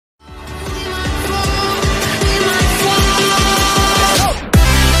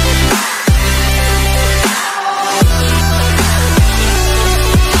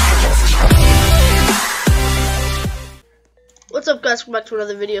guys, welcome back to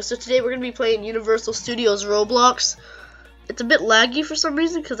another video. So today we're going to be playing Universal Studios Roblox. It's a bit laggy for some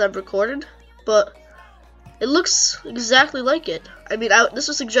reason because I've recorded, but it looks exactly like it. I mean, this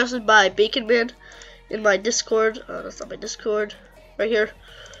was suggested by Bacon Man in my Discord. That's not my Discord, right here.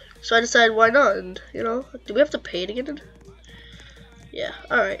 So I decided why not, and you know, do we have to pay to get in? Yeah,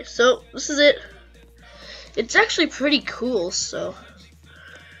 alright, so this is it. It's actually pretty cool, so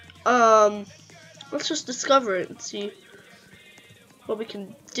let's just discover it and see what we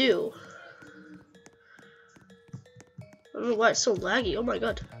can do. I don't know why it's so laggy. Oh my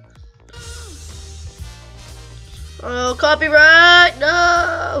god. Oh, copyright!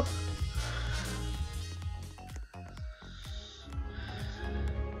 No!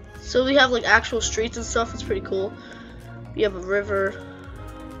 So we have like actual streets and stuff. It's pretty cool. We have a river.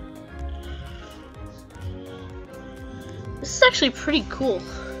 This is actually pretty cool.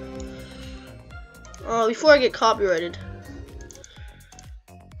 Before I get copyrighted.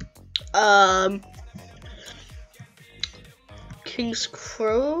 King's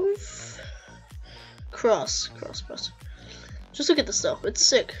Grove? Cross. Just look at this though, it's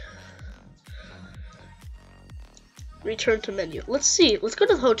sick. Return to menu. Let's see, let's go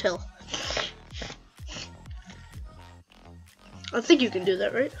to the hotel. I think you can do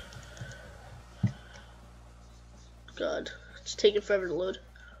that, right? God, it's taking forever to load.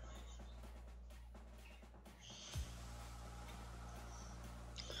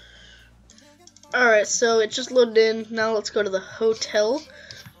 Alright, so it just loaded in. Now let's go to the hotel.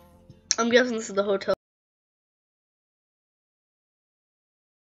 I'm guessing this is the hotel.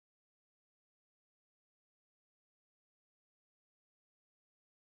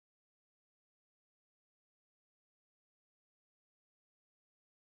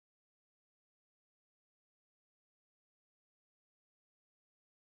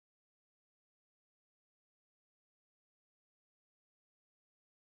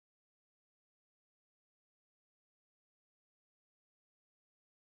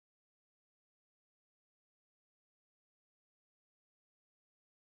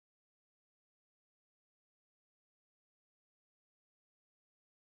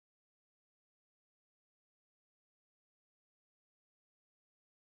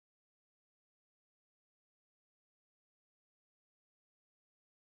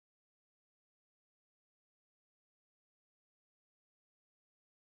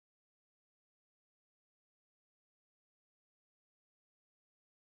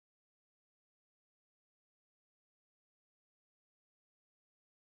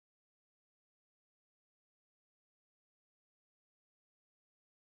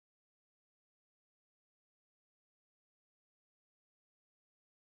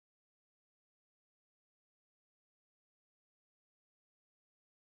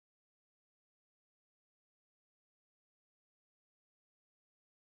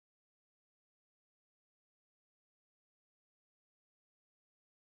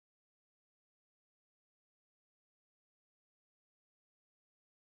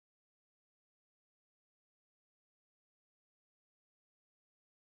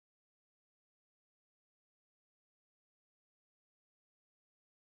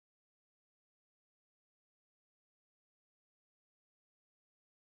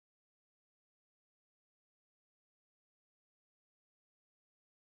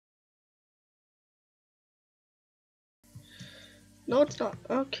 No, it's not.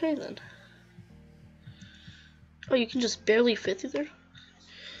 Okay then. Oh, you can just barely fit through there?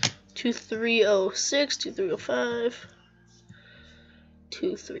 2306, 2305,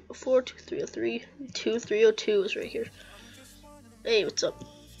 2304, 2303, 2302 is right here. Hey, what's up?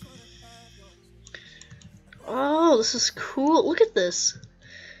 Oh, this is cool. Look at this.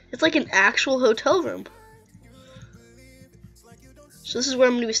 It's like an actual hotel room. So this is where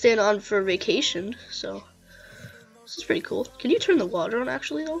I'm going to be staying on for vacation, so this is pretty cool. Can you turn the water on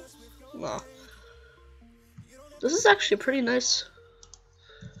actually though? No. This is actually a pretty nice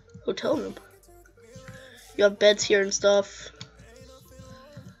hotel room. You have beds here and stuff.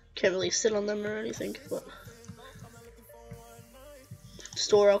 Can't really sit on them or anything, but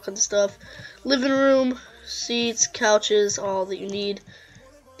store all kinds of stuff. Living room, seats, couches, all that you need.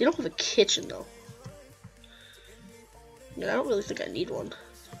 They don't have a kitchen though. Yeah, I don't really think I need one.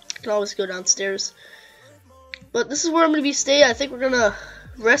 I can always go downstairs. But this is where I'm going to be staying. I think we're going to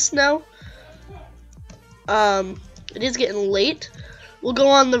rest now. It is getting late. We'll go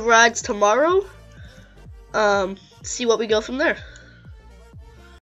on the rides tomorrow. See what we go from there.